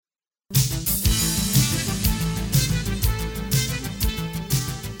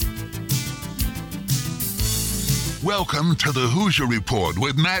Welcome to the Hoosier Report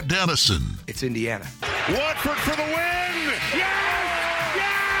with Matt Dennison. It's Indiana. Watford for the win! Yes!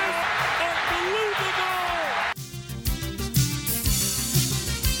 Yes! Unbelievable!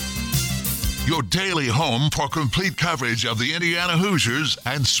 Your daily home for complete coverage of the Indiana Hoosiers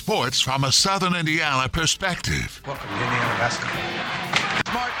and sports from a Southern Indiana perspective. Welcome to Indiana basketball.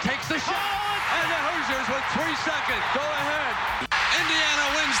 Smart takes the shot, and the Hoosiers with 3 seconds go ahead. Indiana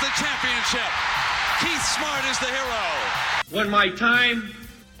wins the championship. Keith Smart is the hero. When my time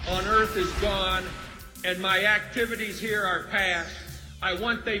on earth is gone and my activities here are past, I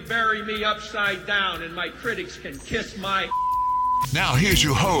want they bury me upside down and my critics can kiss my... Now here's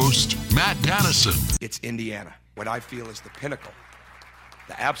your host, Matt Dennison. It's Indiana, what I feel is the pinnacle,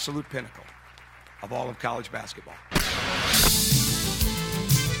 the absolute pinnacle of all of college basketball.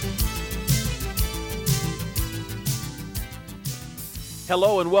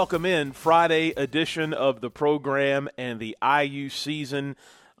 Hello and welcome in Friday edition of the program, and the IU season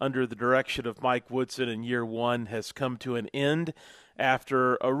under the direction of Mike Woodson in year one has come to an end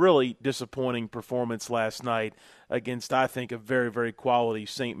after a really disappointing performance last night against, I think, a very, very quality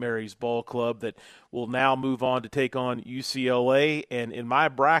St. Mary's ball club that will now move on to take on UCLA. And in my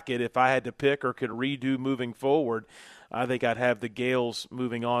bracket, if I had to pick or could redo moving forward, I think I'd have the Gales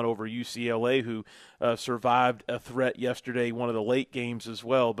moving on over UCLA, who survived a threat yesterday, one of the late games as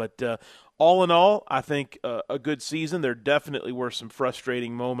well. But all in all, I think a good season. There definitely were some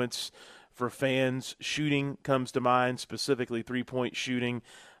frustrating moments for fans. Shooting comes to mind, specifically three-point shooting.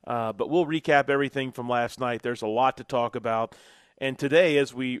 But we'll recap everything from last night. There's a lot to talk about. And today,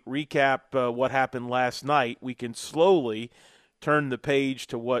 as we recap what happened last night, we can slowly turn the page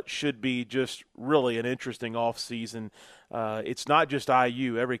to what should be just really an interesting offseason. It's not just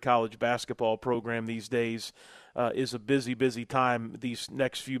IU. Every college basketball program these days is a busy, busy time these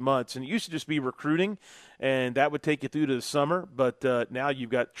next few months. And it used to just be recruiting, and that would take you through to the summer. But now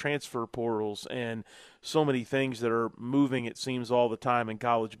you've got transfer portals and so many things that are moving, it seems, all the time in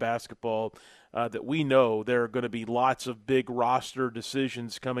college basketball. That we know there are going to be lots of big roster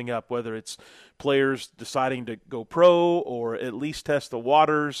decisions coming up, whether it's players deciding to go pro or at least test the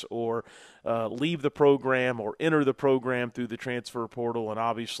waters or leave the program or enter the program through the transfer portal. And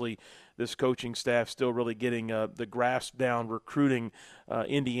obviously this coaching staff still really getting the grasp down recruiting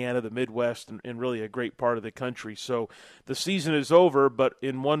Indiana, the Midwest, and really a great part of the country. So the season is over, but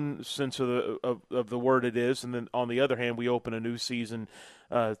in one sense of the word it is. And then on the other hand, we open a new season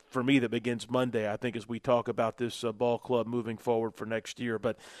for me that begins Monday, I think, as we talk about this ball club moving forward for next year.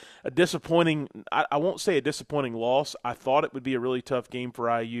 But a disappointing, I won't say a disappointing loss. I thought it would be a really tough game for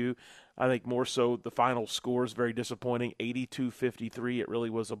IU. I think more so the final score is very disappointing, 82-53. It really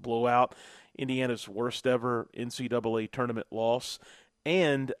was a blowout. Indiana's worst ever NCAA tournament loss.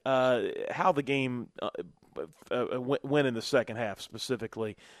 And how the game went in the second half,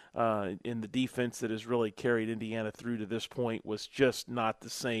 specifically in the defense that has really carried Indiana through to this point, was just not the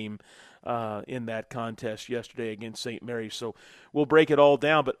same in that contest yesterday against St. Mary's. So we'll break it all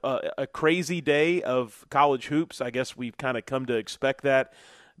down. But a crazy day of college hoops. I guess we've kind of come to expect that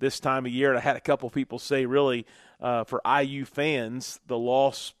this time of year. And I had a couple people say, really, for IU fans, the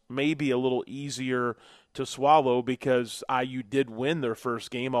loss may be a little easier to swallow because IU did win their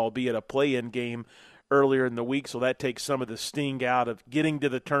first game, albeit a play-in game earlier in the week. So that takes some of the sting out of getting to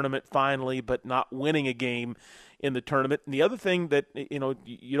the tournament finally, but not winning a game in the tournament. And the other thing that,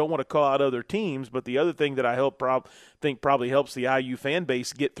 you don't want to call out other teams, but the other thing that I think probably helps the IU fan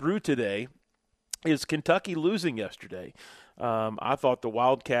base get through today is Kentucky losing yesterday. I thought the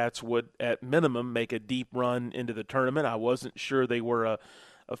Wildcats would, at minimum, make a deep run into the tournament. I wasn't sure they were a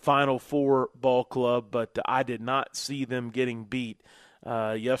Final Four ball club, but I did not see them getting beat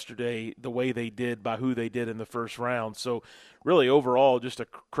yesterday the way they did by who they did in the first round. So really overall just a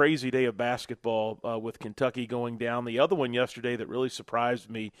crazy day of basketball with Kentucky going down. The other one yesterday that really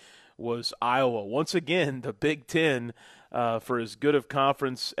surprised me was Iowa. Once again, the Big Ten, for as good of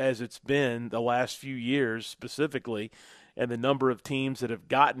conference as it's been the last few years specifically, and the number of teams that have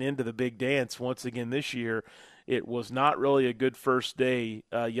gotten into the big dance once again this year, it was not really a good first day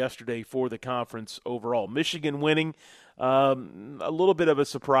yesterday for the conference overall. Michigan winning, a little bit of a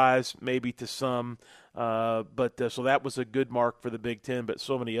surprise maybe to some, but so that was a good mark for the Big Ten, but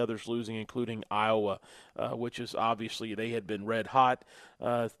so many others losing, including Iowa, which is obviously they had been red hot.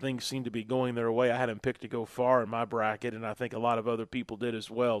 Things seemed to be going their way. I had them picked to go far in my bracket, and I think a lot of other people did as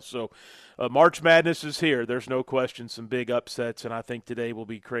well. So March Madness is here. There's no question, some big upsets, and I think today will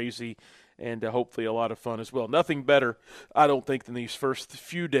be crazy and hopefully a lot of fun as well. Nothing better, I don't think, than these first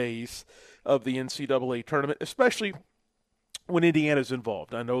few days of the NCAA tournament, especially when Indiana's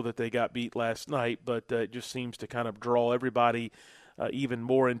involved. I know that they got beat last night, but it just seems to kind of draw everybody even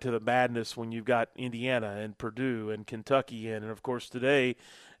more into the madness when you've got Indiana and Purdue and Kentucky in. And, of course, today,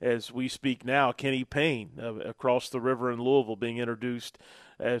 as we speak now, Kenny Payne across the river in Louisville being introduced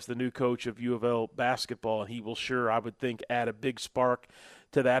as the new coach of U of L basketball. And he will sure, I would think, add a big spark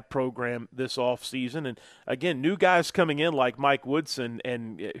to that program this offseason. And, again, new guys coming in like Mike Woodson,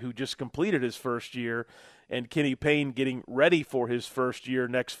 and who just completed his first year, and Kenny Payne getting ready for his first year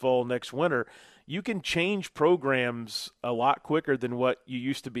next fall, next winter. You can change programs a lot quicker than what you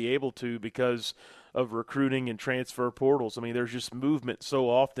used to be able to because of recruiting and transfer portals. I mean, there's just movement so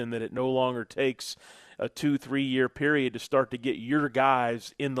often that it no longer takes a 2-3 year period to start to get your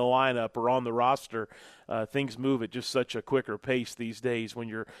guys in the lineup or on the roster. Things move at just such a quicker pace these days when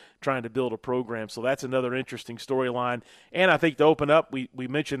you're trying to build a program. So that's another interesting storyline. And I think to open up, we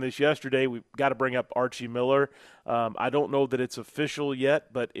mentioned this yesterday, we've got to bring up Archie Miller. I don't know that it's official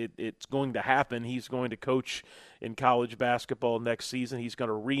yet, but it's going to happen. He's going to coach in college basketball next season. He's going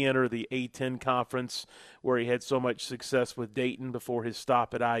to re-enter the A-10 conference where he had so much success with Dayton before his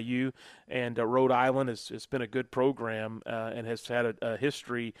stop at IU. And Rhode Island has been a good program and has had a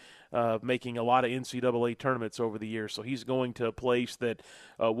history of making a lot of NCAA tournaments over the years. So he's going to a place that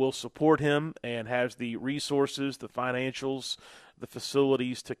will support him and has the resources, the financials, the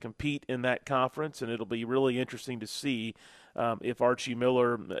facilities to compete in that conference. And it'll be really interesting to see if Archie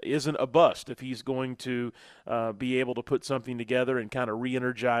Miller isn't a bust, if he's going to be able to put something together and kind of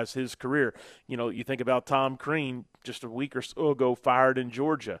re-energize his career. You know, you think about Tom Crean just a week or so ago fired in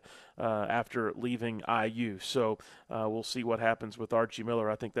Georgia after leaving IU. So we'll see what happens with Archie Miller.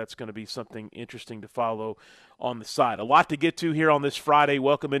 I think that's going to be something interesting to follow on the side. A lot to get to here on this Friday.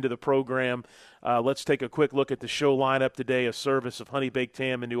 Welcome into the program. Let's take a quick look at the show lineup today, a service of Honey Baked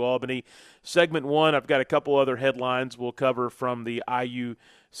Ham in New Albany. Segment 1, I've got a couple other headlines we'll cover from the IU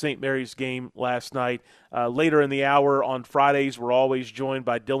St. Mary's game last night. Later in the hour on Fridays, we're always joined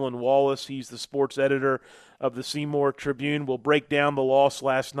by Dylan Wallace. He's the sports editor of the Seymour Tribune. We'll break down the loss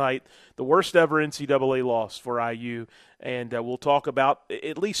last night, the worst ever NCAA loss for IU, and we'll talk about,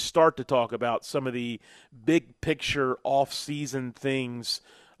 at least start to talk about, some of the big picture off-season things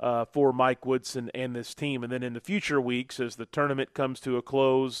for Mike Woodson and this team. And then in the future weeks, as the tournament comes to a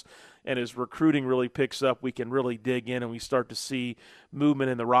close and as recruiting really picks up, we can really dig in and we start to see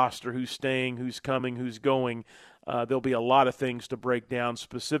movement in the roster, who's staying, who's coming, who's going. There'll be a lot of things to break down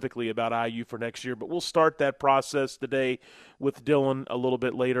specifically about IU for next year, but we'll start that process today with Dylan a little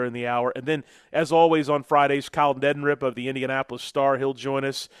bit later in the hour. And then, as always on Fridays, Kyle Nedenrip of the Indianapolis Star, he'll join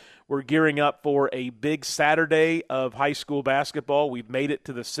us. We're gearing up for a big Saturday of high school basketball. We've made it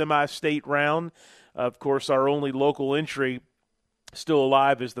to the semi-state round. Of course, our only local entry still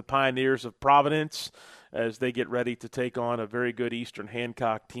alive is the Pioneers of Providence as they get ready to take on a very good Eastern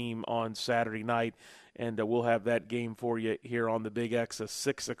Hancock team on Saturday night. And we'll have that game for you here on the Big X, a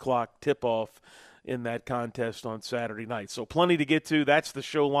 6 o'clock tip-off in that contest on Saturday night. So plenty to get to. That's the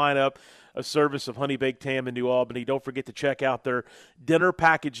show lineup, a service of Honey Baked Ham in New Albany. Don't forget to check out their dinner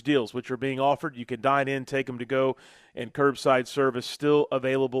package deals, which are being offered. You can dine in, take them to go, and curbside service still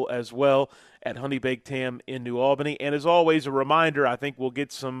available as well at Honey Baked Ham in New Albany. And as always, a reminder, I think we'll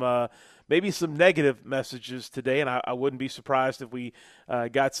get some maybe some negative messages today, and I wouldn't be surprised if we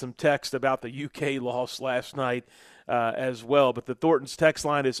got some text about the UK loss last night as well. But the Thornton's text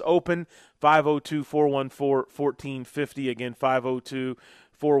line is open, 502-414-1450. Again,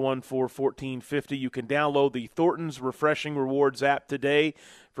 502-414-1450. You can download the Thornton's Refreshing Rewards app today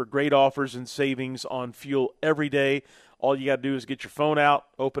for great offers and savings on fuel every day. All you got to do is get your phone out,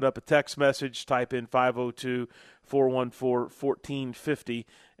 open up a text message, type in 502-414-1450,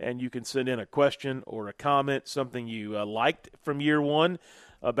 and you can send in a question or a comment, something you liked from year one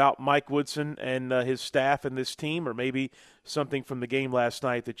about Mike Woodson and his staff and this team, or maybe something from the game last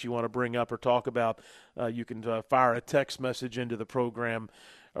night that you want to bring up or talk about. You can fire a text message into the program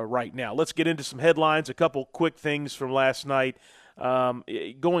right now. Let's get into some headlines, a couple quick things from last night.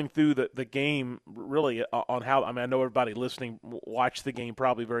 Going through the game really on how, I know everybody listening watched the game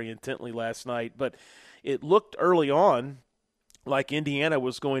probably very intently last night, but it looked early on like Indiana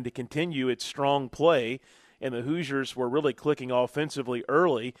was going to continue its strong play, and the Hoosiers were really clicking offensively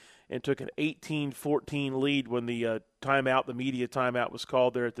early and took an 18-14 lead when the media timeout was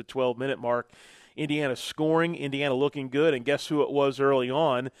called there at the 12-minute mark. Indiana scoring, Indiana looking good, and guess who it was early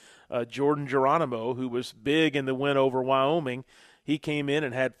on? Jordan Geronimo, who was big in the win over Wyoming. He came in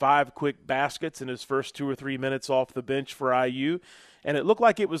and had 5 quick baskets in his first 2 or 3 minutes off the bench for IU. And it looked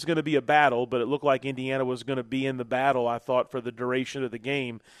like it was going to be a battle, but it looked like Indiana was going to be in the battle, I thought, for the duration of the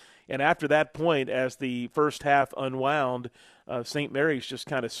game. And after that point, as the first half unwound, St. Mary's just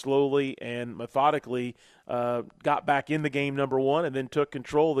kind of slowly and methodically got back in the game, number one, and then took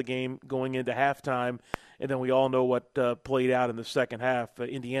control of the game going into halftime. And then we all know what played out in the second half.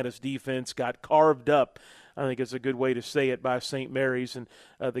 Indiana's defense got carved up, I think it's a good way to say it, by St. Mary's. And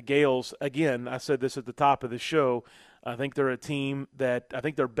the Gales, again, I said this at the top of the show, I think they're a team that I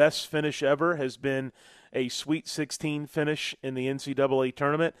think their best finish ever has been a Sweet 16 finish in the NCAA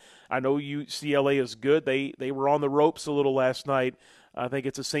tournament. I know UCLA is good. They were on the ropes a little last night. I think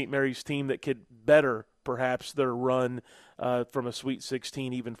it's a St. Mary's team that could better perhaps their run from a Sweet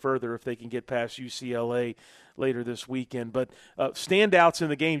 16 even further if they can get past UCLA later this weekend. But standouts in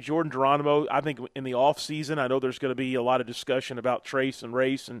the game, Jordan Geronimo, I think in the offseason, I know there's going to be a lot of discussion about Trace and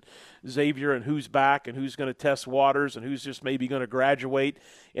Race and Xavier and who's back and who's going to test waters and who's just maybe going to graduate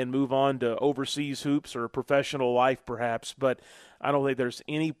and move on to overseas hoops or professional life perhaps. But I don't think there's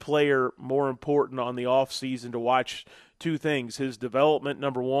any player more important on the offseason to watch two things, his development,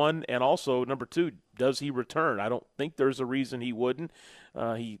 number one, and also, number two, does he return? I don't think there's a reason he wouldn't.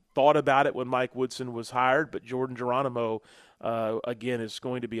 He thought about it when Mike Woodson was hired, but Jordan Geronimo, again, is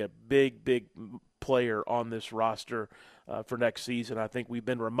going to be a big, big player on this roster for next season. I think we've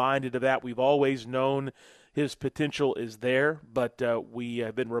been reminded of that. We've always known his potential is there, but we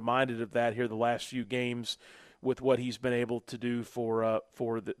have been reminded of that here the last few games with what he's been able to do for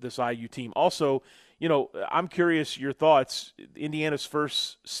this IU team. Also, you know, I'm curious your thoughts. Indiana's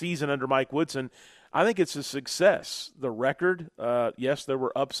first season under Mike Woodson, I think it's a success. The record, yes, there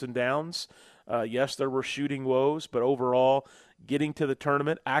were ups and downs. Yes, there were shooting woes, but overall, getting to the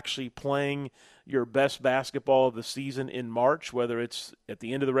tournament, actually playing your best basketball of the season in March, whether it's at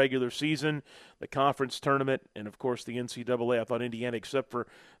the end of the regular season, the conference tournament, and, of course, the NCAA. I thought Indiana, except for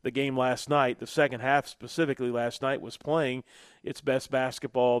the game last night, the second half specifically last night, was playing its best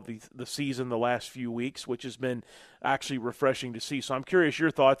basketball of the season the last few weeks, which has been actually refreshing to see. So I'm curious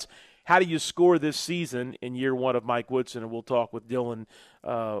your thoughts. How do you score this season in year one of Mike Woodson? And we'll talk with Dylan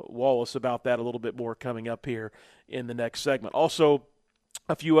Wallace about that a little bit more coming up here in the next segment. Also,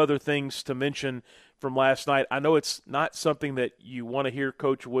 a few other things to mention from last night. I know it's not something that you want to hear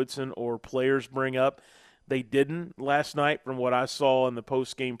Coach Woodson or players bring up. They didn't last night from what I saw in the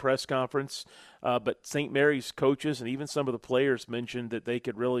post-game press conference. But St. Mary's coaches and even some of the players mentioned that they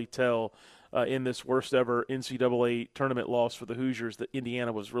could really tell in this worst-ever NCAA tournament loss for the Hoosiers that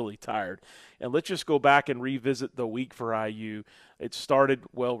Indiana was really tired. And let's just go back and revisit the week for IU. It started,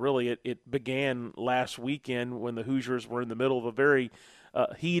 well, really it began last weekend when the Hoosiers were in the middle of a very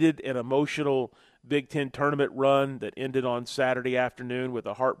heated and emotional Big Ten tournament run that ended on Saturday afternoon with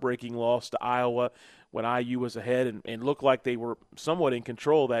a heartbreaking loss to Iowa when IU was ahead and looked like they were somewhat in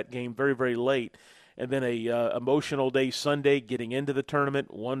control of that game very, very late. And then a emotional day Sunday getting into the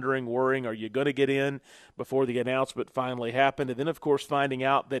tournament, wondering, worrying, are you going to get in before the announcement finally happened? And then, of course, finding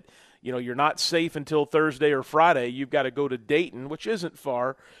out that, you know, you're not safe until Thursday or Friday. You've got to go to Dayton, which isn't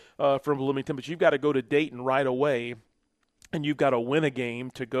far from Bloomington, but you've got to go to Dayton right away. And you've got to win a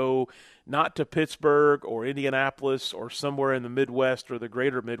game to go not to Pittsburgh or Indianapolis or somewhere in the Midwest or the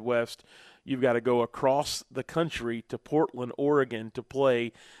greater Midwest. You've got to go across the country to Portland, Oregon to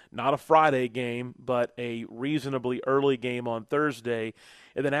play not a Friday game, but a reasonably early game on Thursday.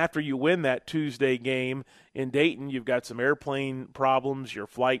 And then after you win that Tuesday game in Dayton, you've got some airplane problems. Your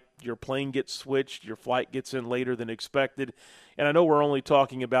plane gets switched. Your flight gets in later than expected. And I know we're only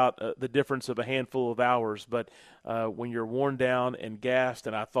talking about the difference of a handful of hours, but when you're worn down and gassed,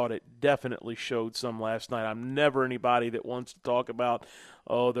 and I thought it definitely showed some last night. I'm never anybody that wants to talk about,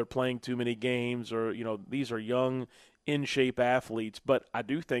 oh, they're playing too many games or, you know, these are young, in-shape athletes. But I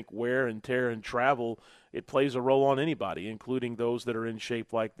do think wear and tear and travel, it plays a role on anybody, including those that are in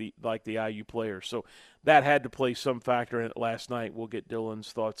shape like the IU players. So that had to play some factor in it last night. We'll get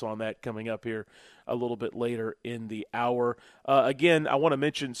Dylan's thoughts on that coming up here a little bit later in the hour. Again, I want to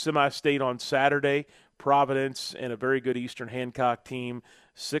mention semi-state on Saturday, Providence and a very good Eastern Hancock team,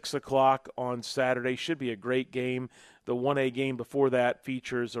 6 o'clock on Saturday. Should be a great game. The 1A game before that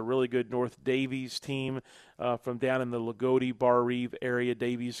features a really good North Davies team from down in the Lagodi, Bar Reeve area,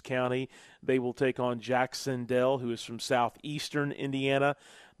 Davies County. They will take on Jacksonville, who is from southeastern Indiana.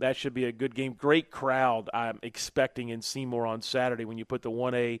 That should be a good game. Great crowd I'm expecting in Seymour on Saturday when you put the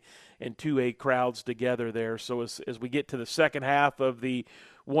 1A and 2A crowds together there. So as we get to the second half of the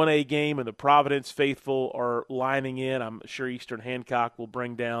 1A game and the Providence faithful are lining in, I'm sure Eastern Hancock will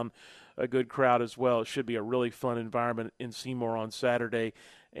bring down a good crowd as well. It should be a really fun environment in Seymour on Saturday,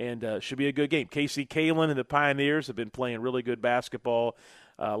 and should be a good game. Casey Kalen and the Pioneers have been playing really good basketball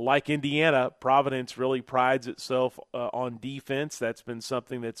Like Indiana, Providence really prides itself on defense. That's been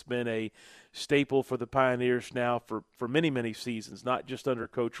something that's been a staple for the Pioneers now for many, many seasons, not just under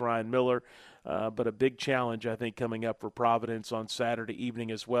Coach Ryan Miller, but a big challenge, I think, coming up for Providence on Saturday evening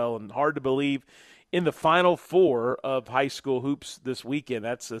as well. And hard to believe in the Final Four of high school hoops this weekend.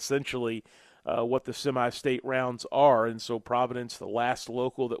 That's essentially what the semi-state rounds are. And so Providence, the last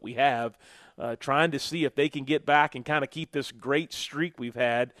local that we have, trying to see if they can get back and kind of keep this great streak we've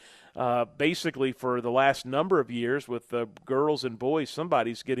had basically for the last number of years with the girls and boys.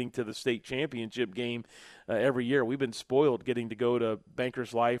 Somebody's getting to the state championship game every year. We've been spoiled getting to go to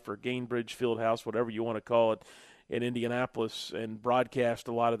Bankers Life or Gainbridge Fieldhouse, whatever you want to call it, in Indianapolis and broadcast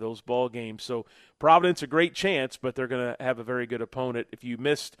a lot of those ball games. So Providence, a great chance, but they're going to have a very good opponent. If you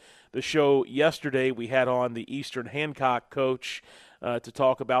missed the show yesterday, we had on the Eastern Hancock coach to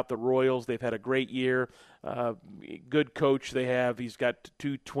talk about the Royals. They've had a great year. Good coach they have. He's got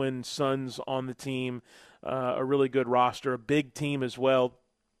 2 twin sons on the team, a really good roster, a big team as well.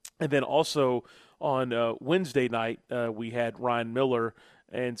 And then also on Wednesday night, we had Ryan Miller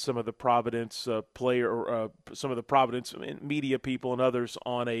and some of the Providence some of the Providence media people and others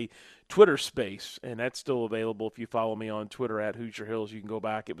on a Twitter space, and that's still available if you follow me on Twitter at Hoosier Hills. You can go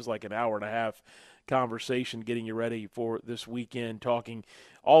back. It was like an hour and a half conversation getting you ready for this weekend, talking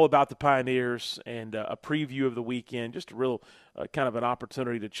all about the Pioneers and a preview of the weekend, just a real kind of an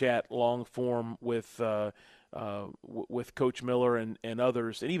opportunity to chat long form with Coach Miller and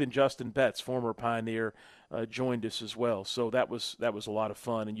others, and even Justin Betts, former Pioneer, joined us as well. So that was a lot of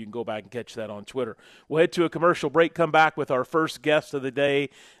fun, and you can go back and catch that on Twitter. We'll head to a commercial break, come back with our first guest of the day.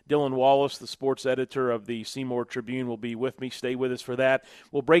 Dylan Wallace, the sports editor of the Seymour Tribune, will be with me. Stay with us for that.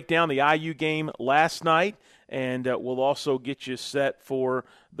 We'll break down the IU game last night, and we'll also get you set for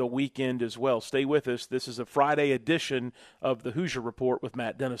the weekend as well. Stay with us. This is a Friday edition of the Hoosier Report with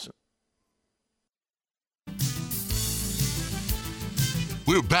Matt Dennison.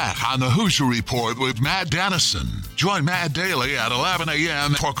 We're back on the Hoosier Report with Matt Dennison. Join Matt daily at 11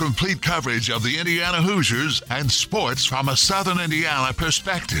 a.m. for complete coverage of the Indiana Hoosiers and sports from a Southern Indiana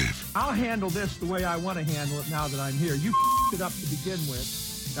perspective. I'll handle this the way I want to handle it now that I'm here. You it up to begin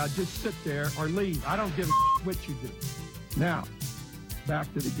with. Now just sit there or leave. I don't give a what you do. Now,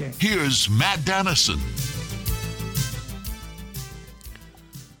 back to the game. Here's Matt Dennison.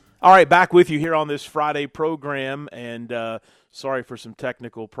 All right, back with you here on this Friday program, and sorry for some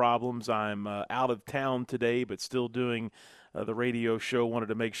technical problems. I'm out of town today, but still doing the radio show. Wanted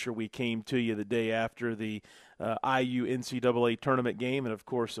to make sure we came to you the day after the IU NCAA tournament game, and, of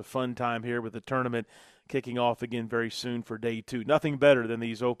course, a fun time here with the tournament kicking off again very soon for day 2. Nothing better than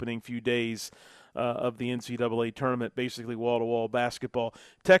these opening few days of the NCAA tournament, basically wall-to-wall basketball.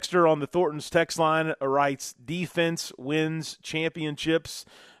 Texter on the Thornton's text line writes, defense wins championships,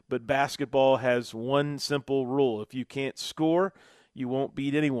 but basketball has one simple rule. If you can't score, you won't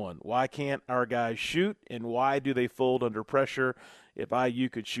beat anyone. Why can't our guys shoot, and why do they fold under pressure? If IU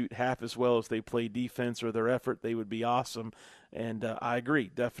could shoot half as well as they play defense or their effort, they would be awesome. And I agree,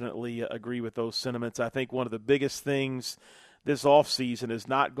 definitely agree with those sentiments. I think one of the biggest things this offseason is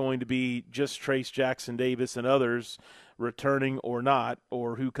not going to be just Trace Jackson-Davis and others returning or not,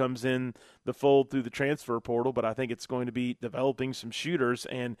 or who comes in the fold through the transfer portal, but I think it's going to be developing some shooters.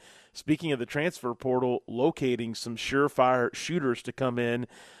 And speaking of the transfer portal, locating some surefire shooters to come in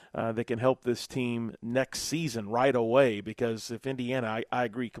that can help this team next season right away. Because if Indiana, I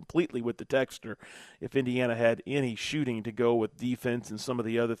agree completely with the texter, if Indiana had any shooting to go with defense and some of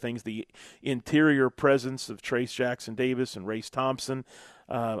the other things, the interior presence of Trace Jackson-Davis and Race Thompson,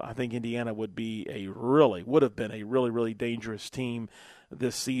 I think Indiana would have been a really, really dangerous team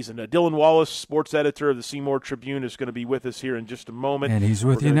this season. Dylan Wallace, sports editor of the Seymour Tribune, is going to be with us here in just a moment. And he's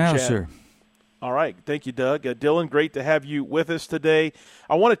with you now, sir. All right. Thank you, Doug. Dylan, great to have you with us today.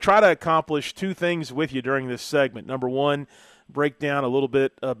 I want to try to accomplish 2 things with you during this segment. Number one, break down a little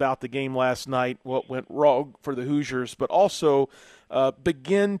bit about the game last night, what went wrong for the Hoosiers, but also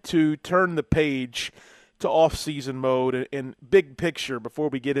begin to turn the page to off-season mode and big picture before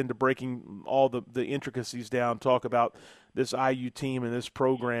we get into breaking all the intricacies down, talk about this IU team and this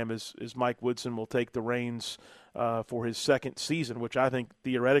program as Mike Woodson will take the reins for his second season, which I think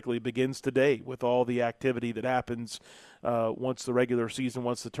theoretically begins today with all the activity that happens once the regular season,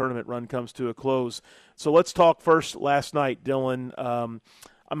 once the tournament run comes to a close. So let's talk first last night, Dylan.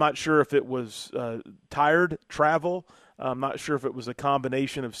 I'm not sure if it was tired travel. I'm not sure if it was a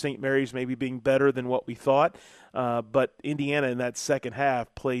combination of St. Mary's maybe being better than what we thought, but Indiana in that second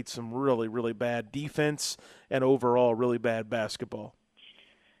half played some really, really bad defense and overall really bad basketball.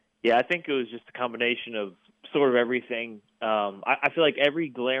 Yeah, I think it was just a combination of sort of everything. I feel like every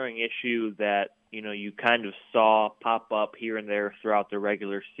glaring issue that, you kind of saw pop up here and there throughout the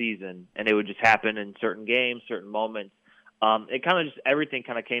regular season, and it would just happen in certain games, certain moments. It kind of just, everything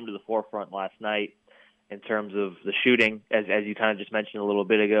kind of came to the forefront last night in terms of the shooting, as you kind of just mentioned a little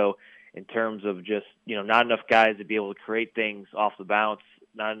bit ago, in terms of just, not enough guys to be able to create things off the bounce,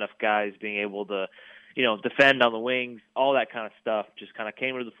 not enough guys being able to, defend on the wings, all that kind of stuff just kind of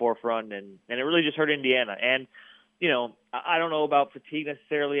came to the forefront, and it really just hurt Indiana. And, I don't know about fatigue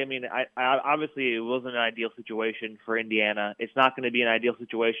necessarily. I mean, I obviously it wasn't an ideal situation for Indiana. It's not going to be an ideal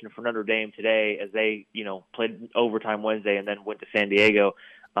situation for Notre Dame today as they, played overtime Wednesday and then went to San Diego.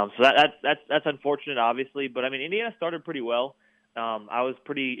 So that's unfortunate, obviously. But, I mean, Indiana started pretty well. I was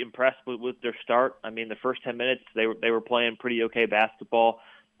pretty impressed with their start. I mean, the first 10 minutes they were playing pretty okay basketball.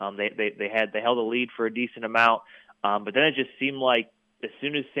 They held a lead for a decent amount, but then it just seemed like as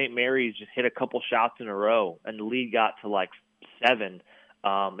soon as St. Mary's just hit a couple shots in a row and the lead got to like 7,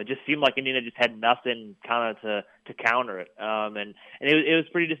 it just seemed like Indiana just had nothing kind of to counter it, and it was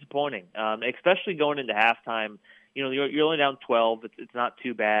pretty disappointing, especially going into halftime. You're only down 12. It's not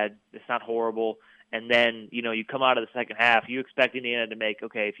too bad. It's not horrible. And then, you come out of the second half, you expect Indiana to make,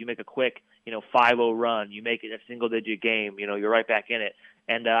 if you make a quick, 5-0 run, you make it a single-digit game, you're right back in it.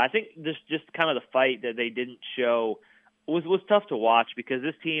 And I think just kind of the fight that they didn't show was tough to watch because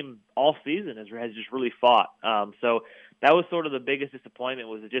this team all season has just really fought. So that was sort of the biggest disappointment,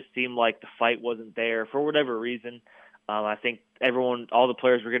 was it just seemed like the fight wasn't there for whatever reason. I think all the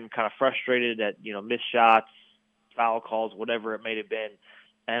players were getting kind of frustrated at, missed shots, foul calls, whatever it may have been.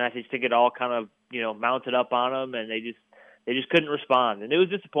 And I just think it all kind of, mounted up on them, and they just couldn't respond. And it was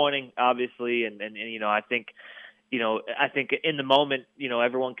disappointing, obviously. And I think in the moment,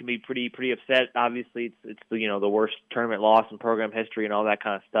 everyone can be pretty upset. Obviously, it's the worst tournament loss in program history and all that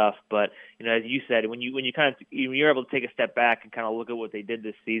kind of stuff. But as you said, when you're able to take a step back and kind of look at what they did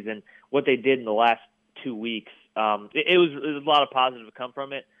this season, what they did in the last 2 weeks, it was a lot of positive to come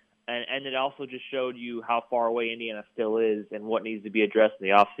from it. And it also just showed you how far away Indiana still is and what needs to be addressed in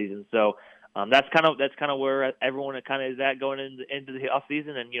the off season. So that's kind of where everyone kind of is at going into the off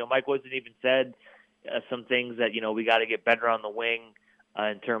season. And Mike Woodson even said some things that we got to get better on the wing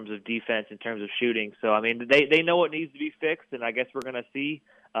in terms of defense, in terms of shooting. So I mean they know what needs to be fixed, and I guess we're going to see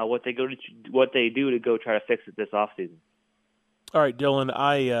what they do to go try to fix it this off season. All right, Dylan,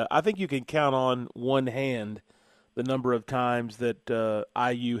 I think you can count on one hand the number of times that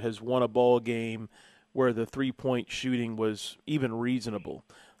IU has won a ball game where the three-point shooting was even reasonable.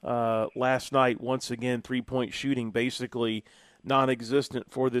 Last night, once again, three-point shooting basically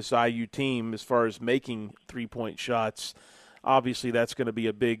non-existent for this IU team as far as making three-point shots. Obviously, that's going to be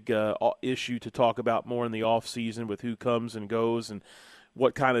a big issue to talk about more in the offseason with who comes and goes and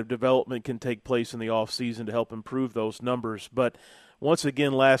what kind of development can take place in the offseason to help improve those numbers. But once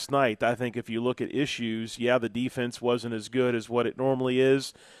again, last night, I think if you look at issues, the defense wasn't as good as what it normally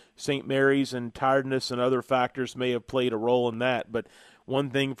is. St. Mary's and tiredness and other factors may have played a role in that. But one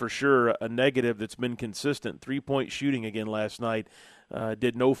thing for sure, a negative that's been consistent, three-point shooting again last night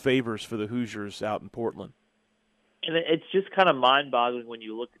did no favors for the Hoosiers out in Portland. And it's just kind of mind-boggling when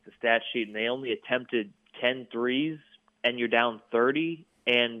you look at the stat sheet, and they only attempted 10 threes, and you're down 30.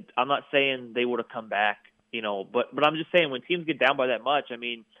 And I'm not saying they would have come back, but I'm just saying when teams get down by that much, I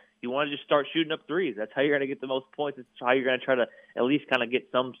mean, you want to just start shooting up threes. That's how you're going to get the most points. It's how you're going to try to at least kind of get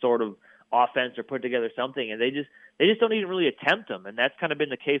some sort of offense or put together something. And they just don't even really attempt them. And that's kind of been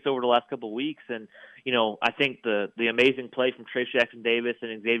the case over the last couple of weeks. And, I think the amazing play from Trace Jackson-Davis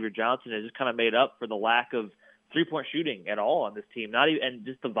and Xavier Johnson has just kind of made up for the lack of three-point shooting at all on this team. Not even, and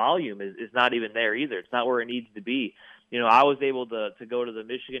just the volume is not even there either. It's not where it needs to be. I was able to go to the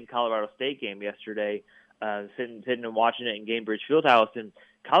Michigan-Colorado State game yesterday, sitting and watching it in Gainbridge Fieldhouse, and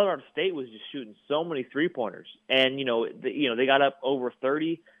Colorado State was just shooting so many three-pointers. And, they got up over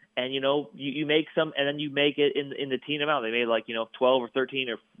 30, and, you make some, and then you make it in the teen amount. They made 12 or 13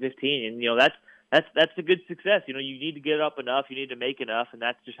 or 15, and, that's a good success. You need to get up enough, you need to make enough, and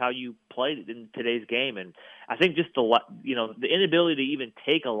that's just how you played it in today's game. And I think just the inability to even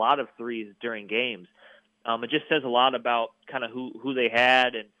take a lot of threes during games, it just says a lot about kind of who they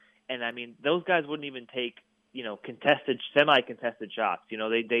had, and I mean those guys wouldn't even take semi-contested shots.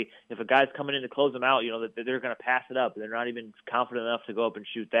 They if a guy's coming in to close them out, that they're going to pass it up. They're not even confident enough to go up and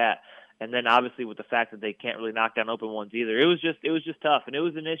shoot that. And then obviously with the fact that they can't really knock down open ones either, it was just tough, and it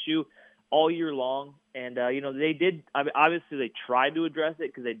was an issue. all year long. And, they did – obviously they tried to address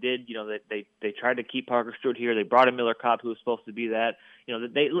it because they did, they tried to keep Parker Stewart here. They brought in Miller Kopp, who was supposed to be that.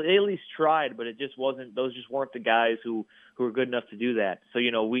 They at least tried, but it just wasn't – those just weren't the guys who were good enough to do that. So,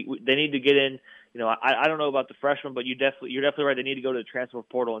 they need to get in – I don't know about the freshmen, but you're definitely right. They need to go to the transfer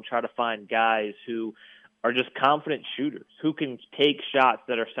portal and try to find guys who are just confident shooters, who can take shots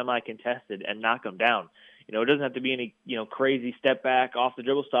that are semi-contested and knock them down. It doesn't have to be any, crazy step back off the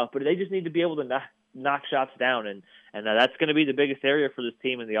dribble stuff, but they just need to be able to knock shots down. And that's going to be the biggest area for this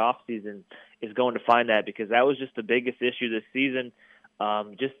team in the offseason is going to find that, because that was just the biggest issue this season.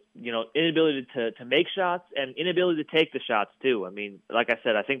 Inability to make shots and inability to take the shots too. I mean, like I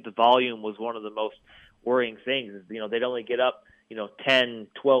said, I think the volume was one of the most worrying things. They'd only get up, 10,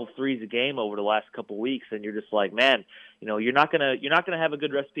 12 threes a game over the last couple of weeks, and you're just like, man, you're not gonna have a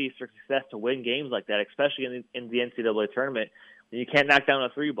good recipe for success to win games like that, especially in the NCAA tournament. You can't knock down a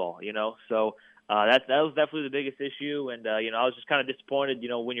three ball, So that was definitely the biggest issue, and I was just kind of disappointed.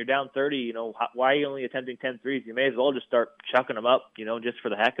 When you're down 30, why are you only attempting 10 threes? You may as well just start chucking them up, just for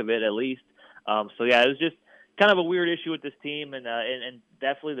the heck of it, at least. It was just kind of a weird issue with this team, and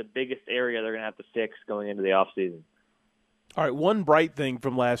definitely the biggest area they're going to have to fix going into the offseason. All right, one bright thing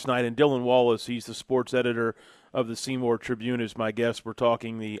from last night, and Dylan Wallace, he's the sports editor of the Seymour Tribune, is my guest. We're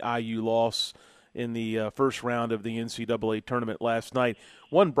talking the IU loss in the first round of the NCAA tournament last night.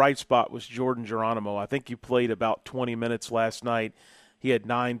 One bright spot was Jordan Geronimo. I think he played about 20 minutes last night. He had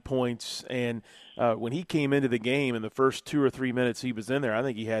 9 points, and when he came into the game in the first 2 or 3 minutes he was in there, I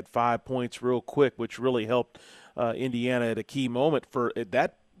think he had 5 points real quick, which really helped Indiana at a key moment. For at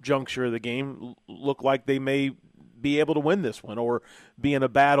that juncture of the game, looked like they may be able to win this one or be in a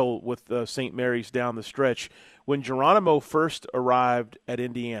battle with St. Mary's down the stretch. When Geronimo first arrived at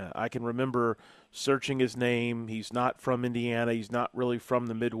Indiana, I can remember searching his name. He's not from Indiana. He's not really from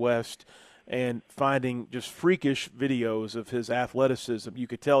the Midwest, and finding just freakish videos of his athleticism. You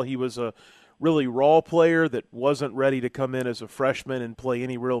could tell he was a really raw player that wasn't ready to come in as a freshman and play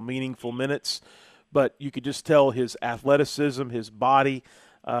any real meaningful minutes, but you could just tell his athleticism, his body.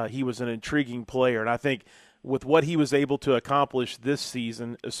 He was an intriguing player, and I think with what he was able to accomplish this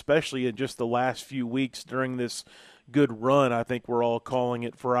season, especially in just the last few weeks during this good run, I think we're all calling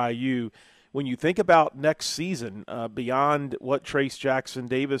it for IU. When you think about next season, beyond what Trace Jackson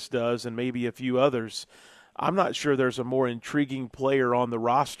Davis does and maybe a few others, I'm not sure there's a more intriguing player on the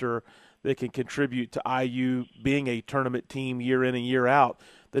roster that can contribute to IU being a tournament team year in and year out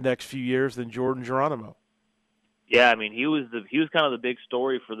the next few years than Jordan Geronimo. Yeah, I mean, he was kind of the big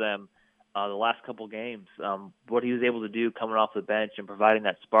story for them the last couple games. What he was able to do coming off the bench and providing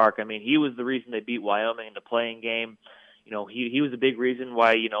that spark. I mean, he was the reason they beat Wyoming in the playing game. He was a big reason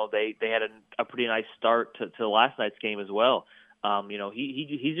why they had a pretty nice start to last night's game as well.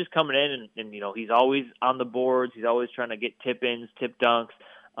 He's just coming in and he's always on the boards. He's always trying to get tip-ins, tip dunks.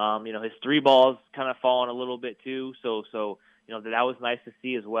 His three balls kind of falling a little bit too. So that was nice to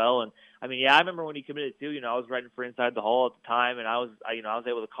see as well. And I mean, yeah, I remember when he committed too. I was writing for Inside the Hall at the time, and I was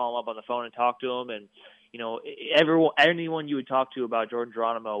able to call him up on the phone and talk to him. And anyone you would talk to about Jordan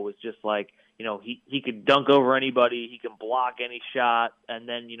Geronimo was just like, he could dunk over anybody, he can block any shot, and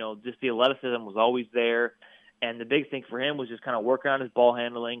then just the athleticism was always there. And the big thing for him was just kind of working on his ball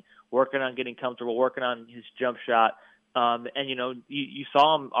handling, working on getting comfortable, working on his jump shot. You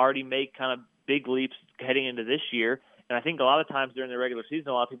saw him already make kind of big leaps heading into this year. And I think a lot of times during the regular season,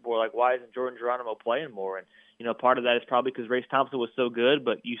 a lot of people were like, why isn't Jordan Geronimo playing more? And, part of that is probably because Race Thompson was so good.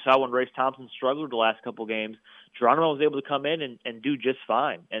 But you saw when Race Thompson struggled the last couple games, Geronimo was able to come in and do just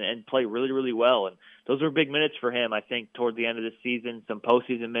fine and play really, really well. And those were big minutes for him, I think, toward the end of the season, some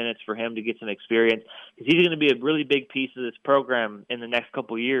postseason minutes for him to get some experience. Because he's going to be a really big piece of this program in the next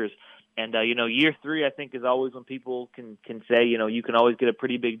couple of years. And, year three, I think, is always when people can say, you can always get a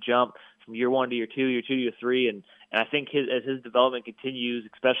pretty big jump from year one to year two to year three. And I think as his development continues,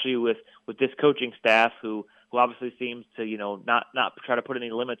 especially with this coaching staff who obviously seems to, not try to put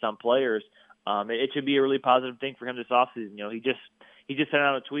any limits on players, it should be a really positive thing for him this offseason. He just sent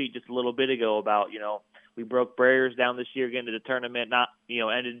out a tweet just a little bit ago about, we broke barriers down this year getting to the tournament, not,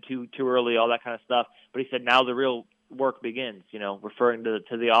 ended too early, all that kind of stuff. But he said now the real work begins, referring to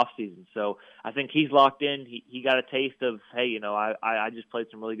the off season. So I think he's locked in. He got a taste of, hey, I just played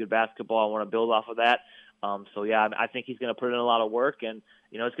some really good basketball. I want to build off of that. I think he's going to put in a lot of work, and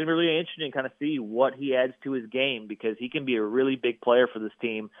it's going to be really interesting to kind of see what he adds to his game, because he can be a really big player for this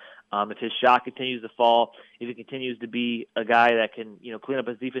team. If his shot continues to fall, if he continues to be a guy that can, clean up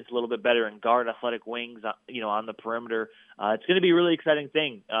his defense a little bit better and guard athletic wings, on the perimeter, it's going to be a really exciting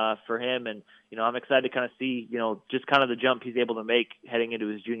thing for him. And, I'm excited to kind of see, just kind of the jump he's able to make heading into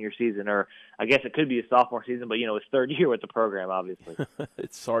his junior season, or I guess it could be his sophomore season, but, his third year with the program, obviously.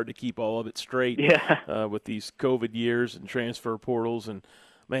 It's hard to keep all of it straight with these COVID years and transfer portals. And,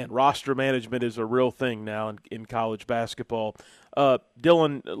 man, roster management is a real thing now in college basketball.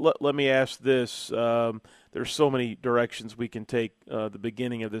 Dylan, let me ask this. There's so many directions we can take the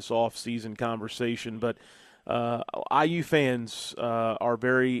beginning of this off-season conversation, but IU fans are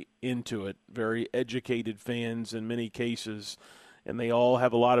very into it, very educated fans in many cases, and they all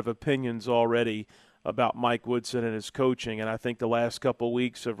have a lot of opinions already about Mike Woodson and his coaching, and I think the last couple of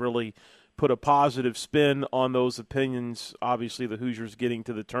weeks have really put a positive spin on those opinions. Obviously, the Hoosiers getting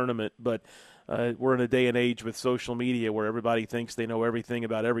to the tournament, but we're in a day and age with social media where everybody thinks they know everything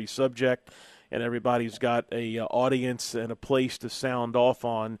about every subject, and everybody's got a audience and a place to sound off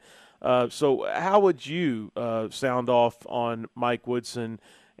on. So how would you sound off on Mike Woodson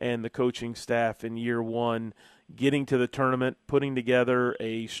and the coaching staff in year one, getting to the tournament, putting together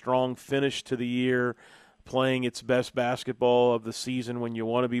a strong finish to the year, playing its best basketball of the season when you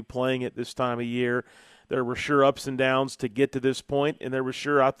want to be playing it this time of year? There were sure ups and downs to get to this point, and there was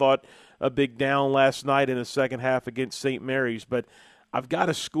sure, I thought, a big down last night in the second half against St. Mary's. But I've got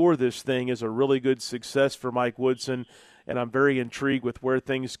to score this thing as a really good success for Mike Woodson, and I'm very intrigued with where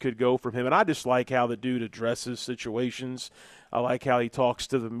things could go from him. And I just like how the dude addresses situations. I like how he talks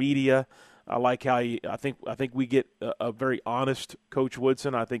to the media. I like how I think we get a very honest Coach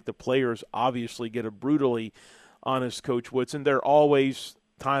Woodson. I think the players obviously get a brutally honest Coach Woodson. There are always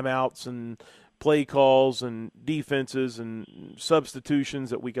timeouts and play calls and defenses and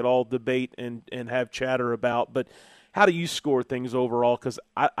substitutions that we could all debate and have chatter about. But how do you score things overall? Because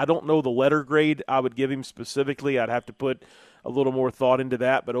I don't know the letter grade I would give him specifically. I'd have to put a little more thought into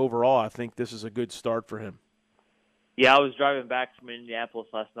that. But overall, I think this is a good start for him. Yeah, I was driving back from Indianapolis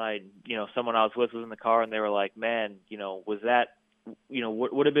last night. Someone I was with was in the car, and they were like, man, was that,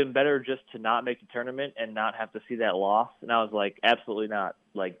 would have been better just to not make the tournament and not have to see that loss? And I was like, absolutely not.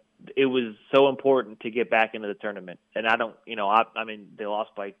 Like, it was so important to get back into the tournament. And I don't, I mean, they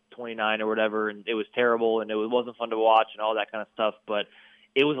lost by 29 or whatever, and it was terrible, and it wasn't fun to watch and all that kind of stuff. But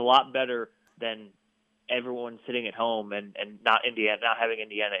it was a lot better than everyone sitting at home and not having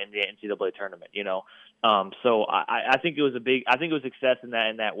Indiana in the NCAA tournament, So I think it was I think it was success in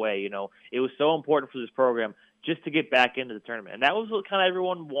that way. It was so important for this program just to get back into the tournament. And that was what kind of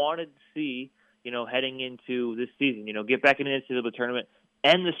everyone wanted to see, heading into this season, get back into the NCAA tournament.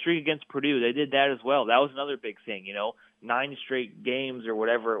 And the streak against Purdue, they did that as well. That was another big thing, 9 straight games or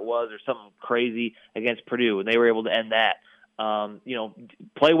whatever it was, or something crazy against Purdue, and they were able to end that.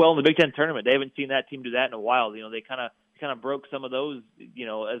 Play well in the Big Ten tournament. They haven't seen that team do that in a while. They kind of broke some of those,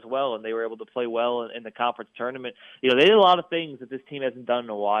 as well, and they were able to play well in the conference tournament. They did a lot of things that this team hasn't done in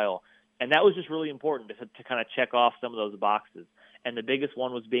a while, and that was just really important to kind of check off some of those boxes. And the biggest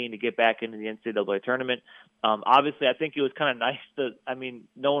one was being to get back into the NCAA tournament. Obviously, I think it was kind of nice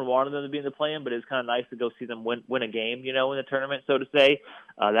no one wanted them to be in the play-in, but it was kind of nice to go see them win a game, in the tournament, so to say.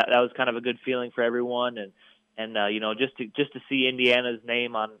 That was kind of a good feeling for everyone. And just to see Indiana's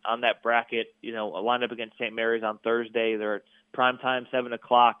name on that bracket, lined up against St. Mary's on Thursday. They're at prime time, 7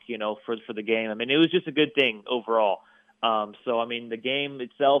 o'clock, for the game. I mean, it was just a good thing overall. So, I mean, the game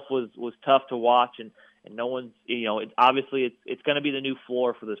itself was tough to watch, and no one's, obviously it's going to be the new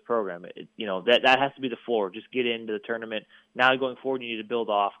floor for this program. That has to be the floor. Just get into the tournament. Now going forward, you need to build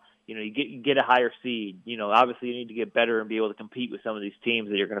off. You get a higher seed. Obviously you need to get better and be able to compete with some of these teams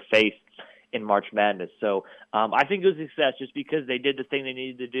that you're going to face in March Madness. So I think it was a success just because they did the thing they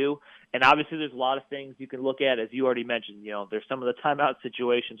needed to do. And obviously there's a lot of things you can look at, as you already mentioned. There's some of the timeout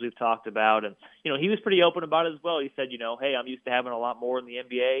situations we've talked about. And, he was pretty open about it as well. He said, hey, I'm used to having a lot more in the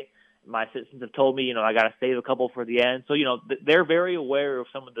NBA. My assistants have told me, I got to save a couple for the end. So, they're very aware of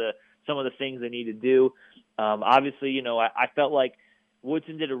some of the things they need to do. Obviously, I felt like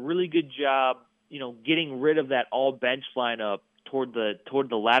Woodson did a really good job, getting rid of that all bench lineup toward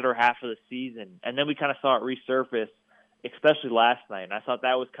the latter half of the season. And then we kind of saw it resurface, especially last night. And I thought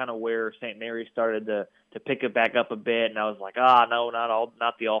that was kind of where St. Mary's started to pick it back up a bit. And I was like, no,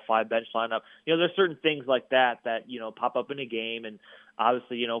 not the all 5 bench lineup. There's certain things like that, pop up in a game. And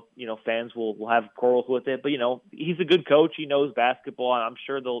obviously, fans will have quarrels with it, but he's a good coach. He knows basketball, and I'm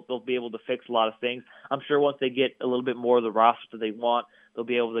sure they'll be able to fix a lot of things. I'm sure once they get a little bit more of the roster that they want, they'll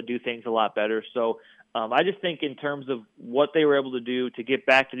be able to do things a lot better. So I just think in terms of what they were able to do to get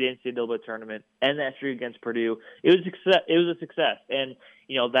back to the NCAA tournament and that streak against Purdue, it was a success. And,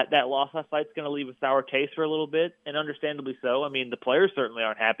 that loss last night's going to leave a sour taste for a little bit, and understandably so. I mean, the players certainly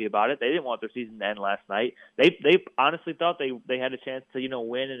aren't happy about it. They didn't want their season to end last night. They honestly thought they had a chance to,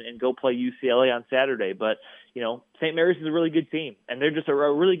 win and go play UCLA on Saturday. But, St. Mary's is a really good team, and they're just a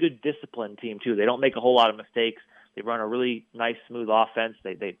really good disciplined team, too. They don't make a whole lot of mistakes. They run a really nice, smooth offense.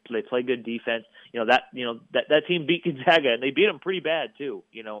 They play good defense. That team beat Gonzaga, and they beat them pretty bad too.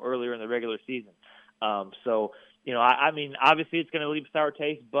 Earlier in the regular season. I mean, obviously it's going to leave a sour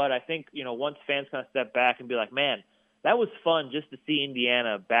taste, but I think once fans kind of step back and be like, man, that was fun just to see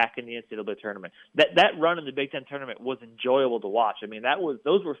Indiana back in the NCAA tournament. That run in the Big Ten tournament was enjoyable to watch. I mean,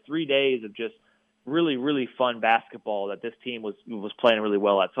 those were 3 days of just really, really fun basketball that this team was playing really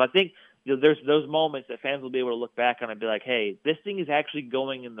well at. So I think there's those moments that fans will be able to look back on and be like, hey, this thing is actually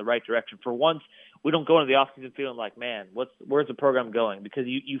going in the right direction. For once, we don't go into the offseason feeling like, man, where's the program going? Because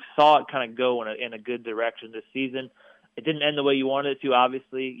you saw it kind of go in a good direction this season. It didn't end the way you wanted it to,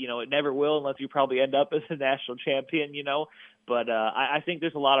 obviously. It never will unless you probably end up as a national champion, But I think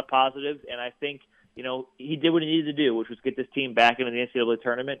there's a lot of positives, and I think, he did what he needed to do, which was get this team back into the NCAA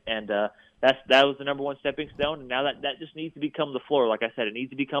tournament, and that was the number one stepping stone. And now that just needs to become the floor. Like I said, it needs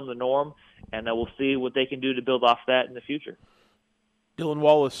to become the norm, and we'll see what they can do to build off that in the future. Dylan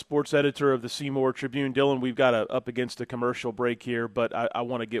Wallace, sports editor of the Seymour Tribune. Dylan, we've got up against a commercial break here, but I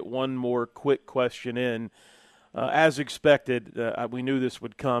want to get one more quick question in. As expected, we knew this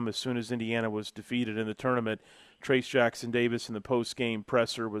would come as soon as Indiana was defeated in the tournament. Trace Jackson-Davis in the post-game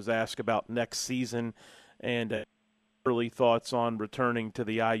presser was asked about next season and early thoughts on returning to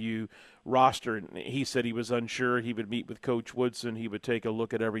the IU roster. And he said he was unsure. He would meet with Coach Woodson. He would take a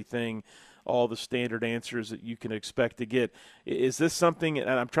look at everything, all the standard answers that you can expect to get. Is this something, and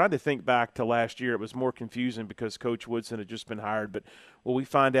I'm trying to think back to last year, it was more confusing because Coach Woodson had just been hired, but will we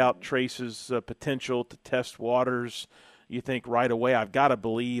find out Trace's potential to test waters, you think, right away? I've got to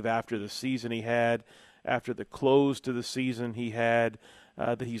believe after the season he had, after the close to the season he had,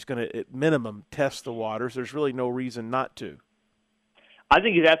 that he's going to, at minimum, test the waters. There's really no reason not to. I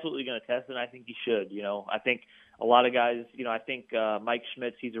think he's absolutely going to test it, and I think he should. I think a lot of guys, I think Mike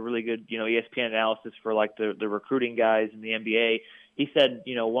Schmitz, he's a really good, ESPN analysis for like the recruiting guys in the NBA. He said,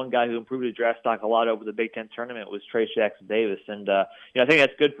 one guy who improved his draft stock a lot over the Big Ten tournament was Trace Jackson-Davis. And, I think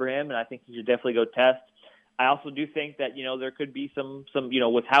that's good for him, and I think he should definitely go test. I also do think that, there could be some,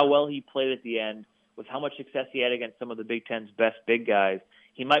 with how well he played at the end, with how much success he had against some of the Big Ten's best big guys,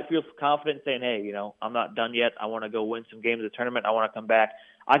 he might feel confident saying, hey, I'm not done yet. I want to go win some games of the tournament. I want to come back.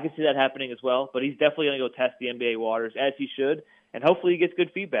 I can see that happening as well, but he's definitely going to go test the NBA waters, as he should, and hopefully he gets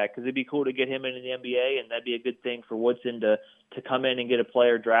good feedback because it'd be cool to get him into the NBA, and that'd be a good thing for Woodson to come in and get a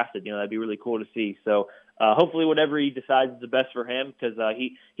player drafted. That'd be really cool to see. So hopefully whatever he decides is the best for him because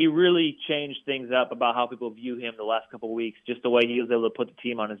he really changed things up about how people view him the last couple of weeks, just the way he was able to put the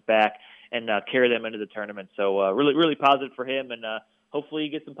team on his back and carry them into the tournament. So really, really positive for him, and hopefully he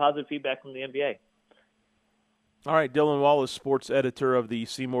gets some positive feedback from the NBA. All right, Dylan Wallace, sports editor of the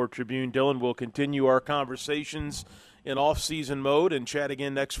Seymour Tribune. Dylan, we'll continue our conversations in off-season mode and chat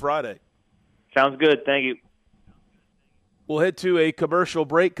again next Friday. Sounds good. Thank you. We'll head to a commercial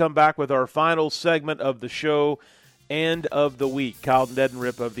break, come back with our final segment of the show and of the week. Kyle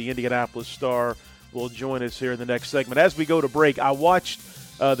Nedenrip of the Indianapolis Star will join us here in the next segment. As we go to break, I watched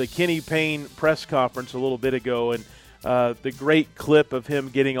the Kenny Payne press conference a little bit ago, and the great clip of him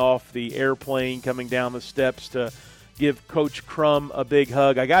getting off the airplane, coming down the steps to give Coach Crum a big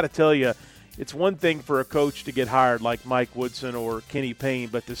hug. I got to tell you, it's one thing for a coach to get hired like Mike Woodson or Kenny Payne,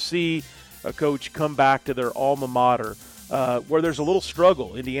 but to see a coach come back to their alma mater where there's a little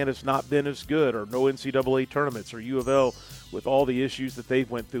struggle. Indiana's not been as good, or no NCAA tournaments, or U of L with all the issues that they've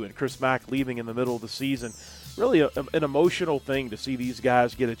went through, and Chris Mack leaving in the middle of the season. Really an emotional thing to see these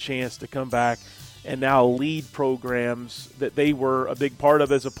guys get a chance to come back and now lead programs that they were a big part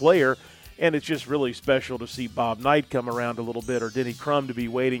of as a player. And it's just really special to see Bob Knight come around a little bit, or Denny Crum to be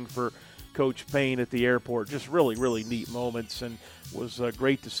waiting for Coach Payne at the airport. Just really, really neat moments, and was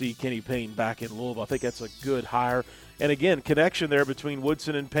great to see Kenny Payne back in Louisville. I think that's a good hire. And again, connection there between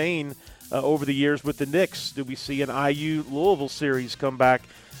Woodson and Payne over the years with the Knicks. Do we see an IU Louisville series come back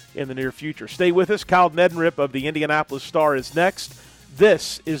in the near future? Stay with us. Kyle Nedenrip of the Indianapolis Star is next.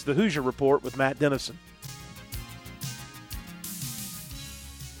 This is the Hoosier Report with Matt Dennison.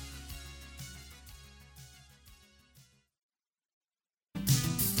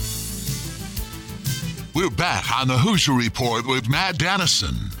 We're back on the Hoosier Report with Matt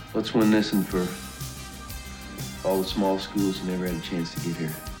Dennison. Let's win this one for all the small schools who never had a chance to get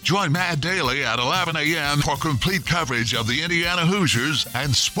here. Join Matt Daly at 11 a.m. for complete coverage of the Indiana Hoosiers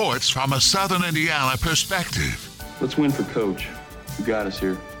and sports from a Southern Indiana perspective. Let's win for Coach. You got us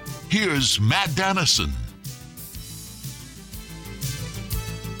here. Here's Matt Dennison.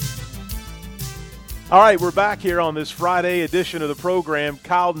 All right, we're back here on this Friday edition of the program.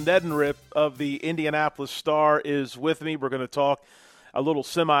 Kyle Nedenrip of the Indianapolis Star is with me. We're going to talk a little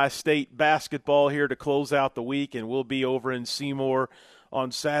semi-state basketball here to close out the week, and we'll be over in Seymour on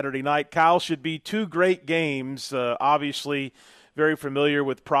Saturday night. Kyle, should be two great games. Obviously, very familiar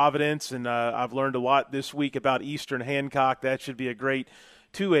with Providence, and I've learned a lot this week about Eastern Hancock. That should be a great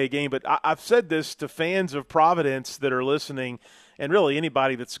 2A game. But I've said this to fans of Providence that are listening, and really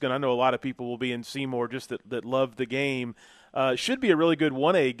anybody that's going to – I know a lot of people will be in Seymour just that love the game. Should be a really good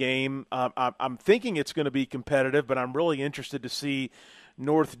 1A game. I'm thinking it's going to be competitive, but I'm really interested to see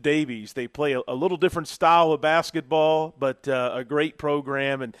North Davies. They play a little different style of basketball, but a great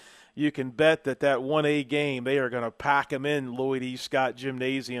program, and you can bet that 1A game, they are going to pack them in Lloyd E. Scott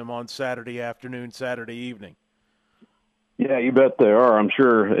Gymnasium on Saturday afternoon, Saturday evening. Yeah, you bet they are, I'm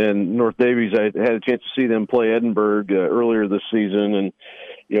sure. And North Davies, I had a chance to see them play Edinburgh earlier this season, and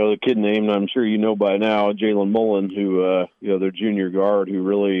the kid named, I'm sure you know by now, Jalen Mullen, who their junior guard, who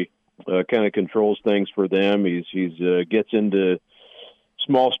really kind of controls things for them. He's gets into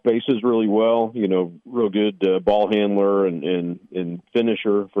small spaces really well. Real good ball handler and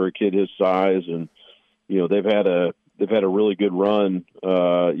finisher for a kid his size, and they've had a really good run.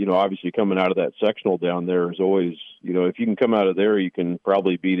 Obviously coming out of that sectional down there is always, if you can come out of there, you can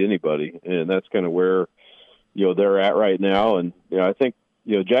probably beat anybody, and that's kind of where they're at right now. And I think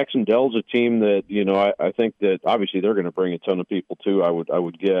Jackson Dell's a team that I think that obviously they're going to bring a ton of people too. I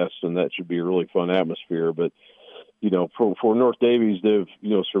would guess, and that should be a really fun atmosphere. But for North Davies, they've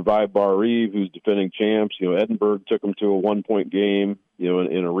survived Bar Eve, who's defending champs. Edinburgh took them to a 1-point game in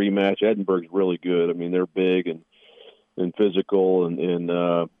a rematch. Edinburgh's really good. I mean, they're big and physical, and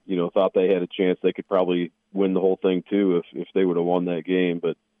thought they had a chance. They could probably win the whole thing too if they would have won that game.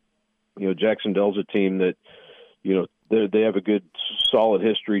 But Jackson Dell's a team that they have a good solid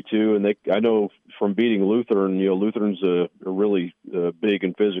history too, and I know from beating Lutheran, Lutheran's a really big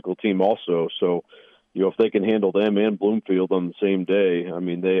and physical team also. So if they can handle them and Bloomfield on the same day, I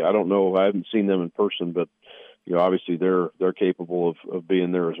mean, I don't know, I haven't seen them in person, but obviously they're capable of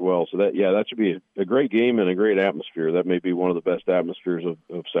being there as well. So that should be a great game and a great atmosphere. That may be one of the best atmospheres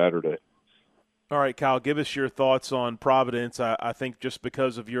of Saturday. All right, Kyle, give us your thoughts on Providence. I think just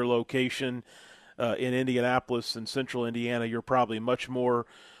because of your location in Indianapolis and central Indiana, you're probably much more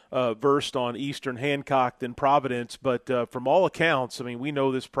versed on Eastern Hancock than Providence. But from all accounts, I mean, we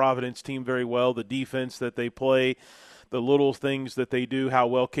know this Providence team very well, the defense that they play, the little things that they do, how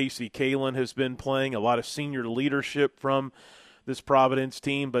well Casey Kalin has been playing, a lot of senior leadership from this Providence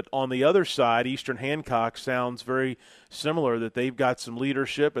team. But on the other side, Eastern Hancock sounds very similar, that they've got some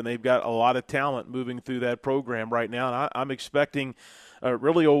leadership and they've got a lot of talent moving through that program right now. And I'm expecting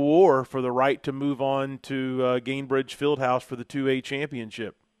really a war for the right to move on to Gainbridge Fieldhouse for the 2A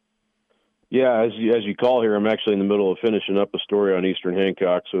championship. Yeah, as you call here, I'm actually in the middle of finishing up a story on Eastern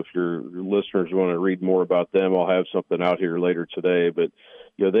Hancock. So if your listeners want to read more about them, I'll have something out here later today. But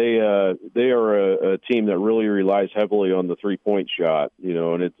they are a team that really relies heavily on the 3-point shot.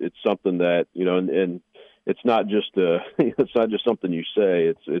 And it's something that and it's not just it's not just something you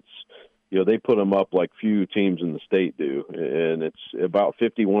say. It's they put them up like few teams in the state do, and it's about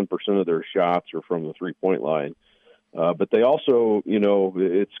 51% of their shots are from the 3-point line. But they also,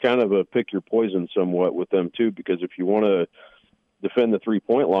 it's kind of a pick your poison somewhat with them too, because if you want to defend the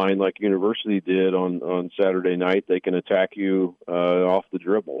 3-point line like University did on Saturday night, they can attack you off the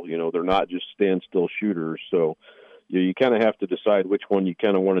dribble. They're not just standstill shooters. So you kind of have to decide which one you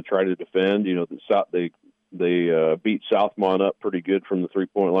kind of want to try to defend. They beat Southmont up pretty good from the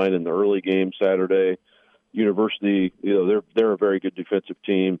 3-point line in the early game Saturday. University, they're a very good defensive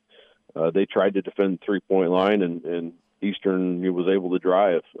team. They tried to defend the 3-point line, and Eastern was able to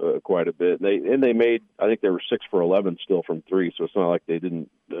drive quite a bit. And they made, I think they were 6 for 11 still from 3, so it's not like they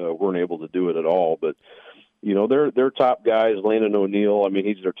weren't able to do it at all. But their top guys, Landon O'Neill, I mean,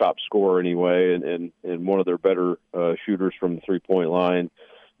 he's their top scorer anyway, and one of their better shooters from the 3-point line.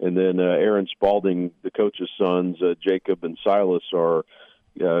 And then Aaron Spalding, the coach's sons, Jacob and Silas, are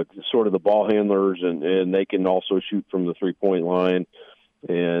sort of the ball handlers, and they can also shoot from the 3-point line.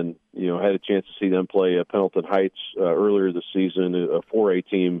 And had a chance to see them play Pendleton Heights earlier this season, a 4A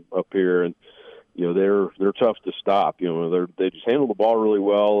team up here, and they're tough to stop. They just handle the ball really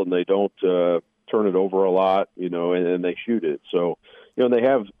well, and they don't turn it over a lot. And they shoot it. So they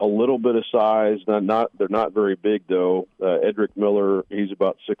have a little bit of size. They're not very big though. Edric Miller, he's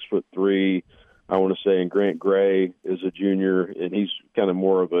about 6'3", I want to say, and Grant Gray is a junior, and he's kind of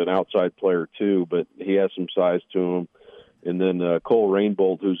more of an outside player too, but he has some size to him. And then Cole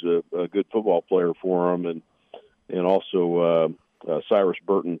Rainbolt, who's a good football player for him, and also Cyrus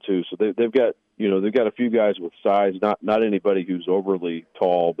Burton too. So they've got a few guys with size, not anybody who's overly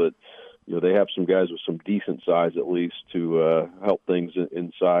tall, but they have some guys with some decent size at least to help things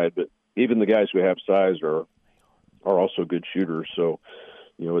inside. But even the guys who have size are also good shooters. So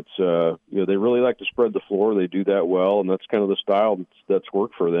it's they really like to spread the floor. They do that well, and that's kind of the style that's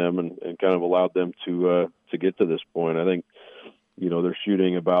worked for them and kind of allowed them to get to this point. I think they're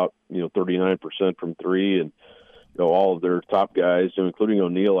shooting about 39% from three, and all of their top guys, including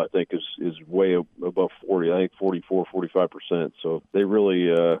O'Neal, I think is way above 40. I think 44, 45%. So they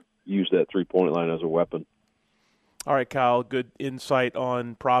really use that 3-point line as a weapon. All right, Kyle, good insight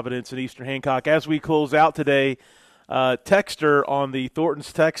on Providence and Eastern Hancock. As we close out today, texter on the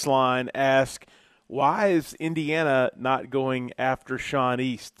Thornton's text line asked, why is Indiana not going after Sean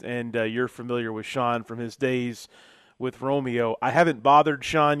East? And you're familiar with Sean from his days with Romeo. I haven't bothered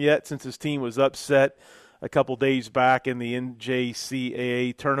Sean yet since his team was upset a couple days back in the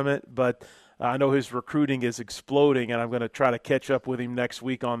NJCAA tournament, but I know his recruiting is exploding, and I'm going to try to catch up with him next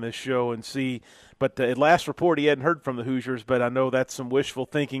week on this show and see. But at last report, he hadn't heard from the Hoosiers, but I know that's some wishful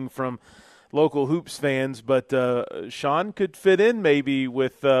thinking from local Hoops fans. But Sean could fit in maybe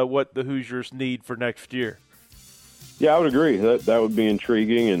with what the Hoosiers need for next year. Yeah, I would agree. That would be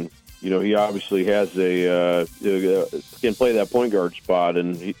intriguing, and he obviously has can play that point guard spot,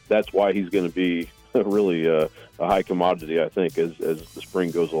 and that's why he's going to be really a high commodity, I think, as the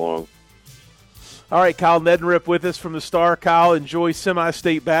spring goes along. All right, Kyle Neddenriep with us from the Star. Kyle, enjoy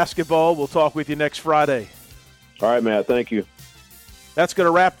semi-state basketball. We'll talk with you next Friday. All right, Matt. Thank you. That's going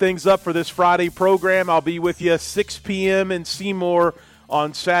to wrap things up for this Friday program. I'll be with you 6 p.m. in Seymour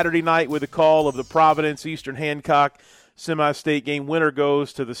on Saturday night with a call of the Providence Eastern Hancock semi-state game. Winner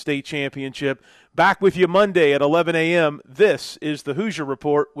goes to the state championship. Back with you Monday at 11 a.m. This is the Hoosier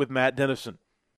Report with Matt Dennison.